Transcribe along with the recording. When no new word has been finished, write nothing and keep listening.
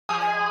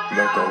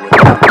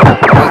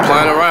I'm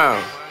playing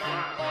around.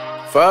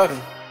 Fuck.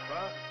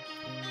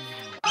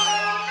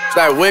 It's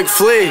like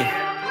FL3A.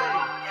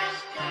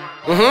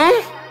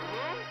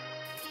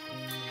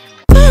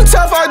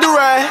 Tough I do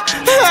right.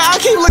 I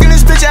keep looking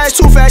this bitch ass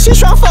too fast. She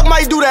tryna fuck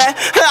might do that.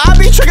 I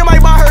be tricking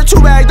might buy her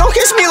too bad. Don't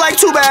kiss me like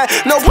too bad.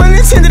 No pun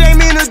intended, ain't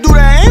mean to do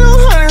that. Ain't no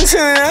pun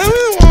intended.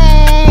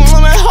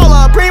 Hold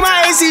up, bring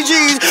my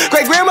ACGs.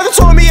 Great grandmother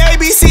told me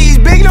ABCs.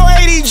 Big no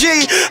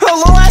ADG.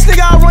 Low ass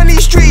nigga, I run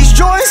these streets.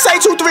 Jordan say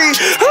 2-3.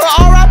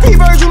 RIP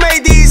Virgil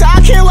made these. I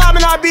can't lie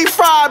and I be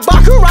fried.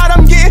 Baccarat,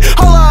 I'm getting.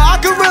 Hold up,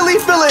 I can really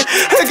feel it.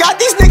 Got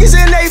these niggas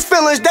in they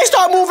feelings. They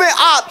start moving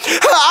up.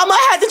 I'ma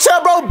have to tell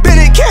bro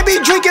Bennett. Can't be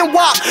drinking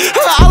WAP.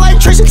 I like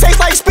tricks and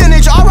taste like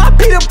spinach. RIP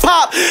to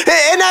Pop.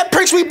 In that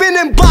pricks we been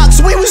in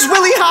box. We was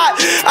really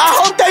hot. I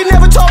hope they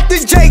never talk to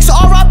Jake. So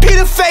RIP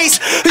to Face.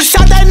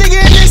 Shot that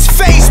nigga in his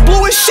face.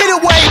 Blew his shit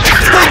away.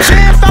 The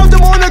jam found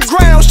him on the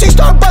ground. She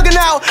start bugging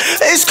out.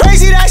 It's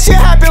crazy that shit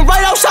happened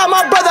right outside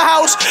my brother's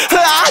house.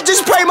 I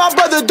just pray my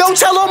brother. Don't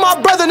tell on my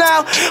brother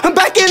now.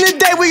 Back in the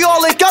day we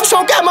all linked up. So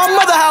at my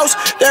mother's house.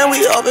 Then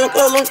we all been at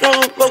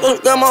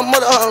my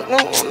mother's house.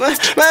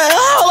 Man,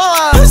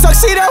 hold on.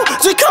 Tuxedo,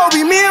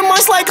 Jacoby, me and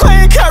Munch like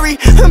Clay and Curry.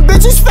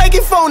 Bitches fake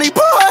and phony.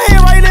 Put her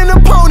hair right in the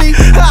pony.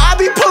 I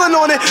be pulling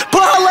on it.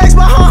 Put her legs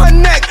behind her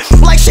neck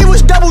like she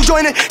was double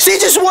jointed. She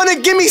just wanna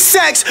give me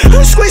sex.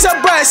 Squeeze her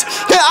breast.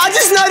 I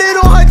just nutted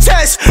on her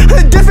chest.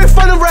 Different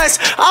from the rest.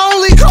 I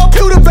only call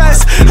Pew the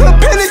best.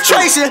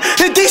 Penetration.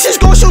 The D-shit's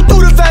gon' shoot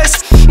through the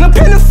vest.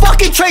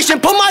 Penetration.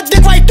 Put my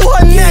dick right through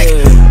her neck.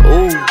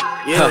 Ooh.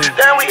 Yeah.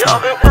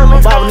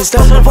 I'm bobbing and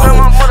stepping and rolling.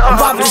 I'm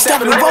bobbing and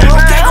stepping and rolling.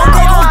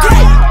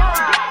 Okay.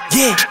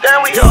 Yeah.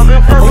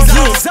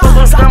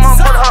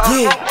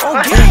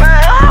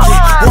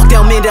 Walk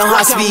down, man, down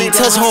high speed,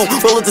 touch home,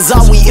 roll up the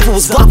Zawi. If it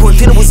was block work,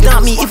 then it was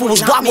not me. If it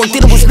was block work,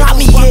 then it was not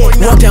me.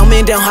 Yeah. Walk down,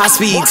 man, down high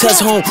speed, touch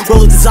home,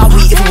 roll up the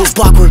Zawi. If it was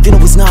block work, then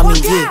it was not me.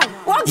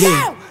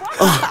 Yeah.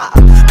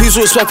 Peace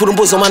with respect for them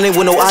boys on my name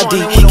with no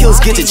ID. Kills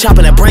get to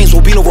chopping at brains,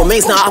 will be no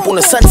remains. Now up on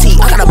the sun tee.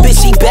 I got a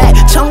bitch, she bad.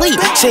 Chun-Li,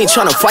 she ain't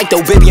tryna fight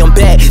though, baby, I'm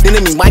bad. Then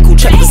me Michael,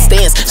 check the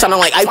stance. Shining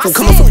like Eiffel,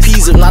 coming for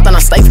peas. If not, then I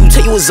stifle.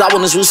 Tell you what's out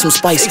on this with some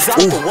spice.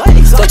 Ooh,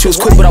 thought you was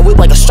quick, but I whip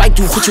like a strike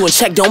dude. Put you in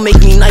check, don't make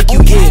me Nike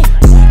you, yeah.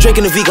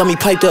 Drinking the V got me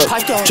piped up.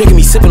 Drinking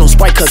me sipping on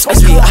Sprite cups.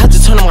 SP, I had to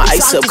turn on my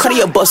ice up. Cardi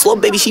a bust, little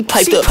baby, she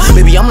piped up.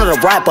 Baby, I'm not a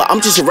rapper, I'm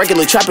just a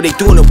regular trapper. They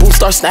doing the booth,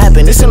 start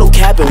snapping. This ain't no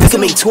capping. We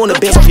can make 200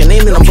 bands off your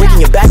name, then I'm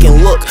breaking your back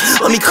and look.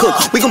 Let me cook,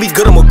 we gon' be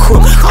good, I'm a crook.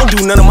 I don't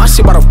do none of my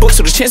shit by the book,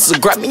 so the chances of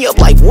grab me up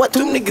like what?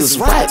 Them niggas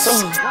rats.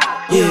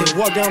 Yeah,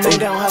 walk down, man,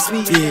 down high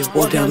speed. Yeah,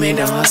 walk down, man,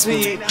 down high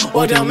speed.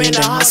 Walk down, man,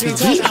 down high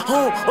speed.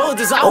 Oh,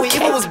 this Zawi. If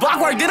it was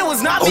block work, then it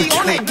was not me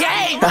on that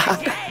game.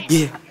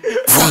 Yeah.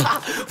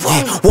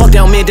 Walk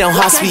down, man, down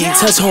high speed,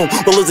 touch home,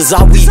 roll up the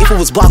Zawi. If it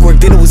was block work,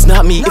 then it was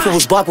not me. If it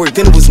was block work,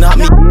 then it was not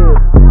me.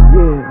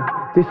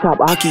 Yeah. This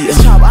chop Aki,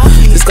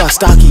 this got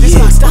stocky, yeah.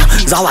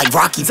 Cause I like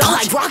Rocky, boom.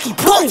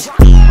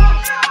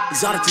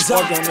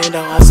 Walk down, man,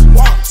 down high speed.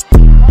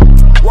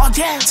 Walk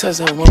down. Touch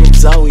that one with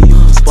Zawi. If it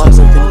was block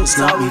work, then it was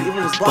not me. If it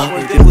was block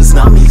work, then it was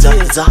not me.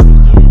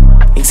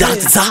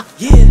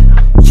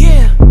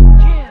 Yeah.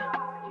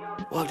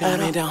 Walk down,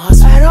 man, down high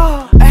speed.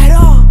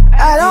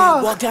 At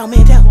all. Walk down,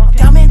 man, down.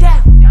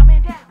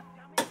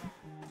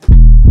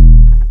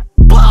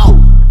 Blow.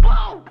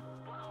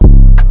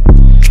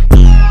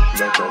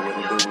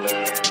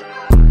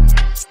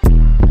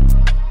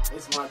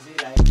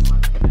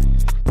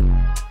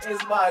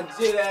 It's my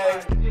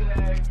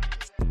G-Day.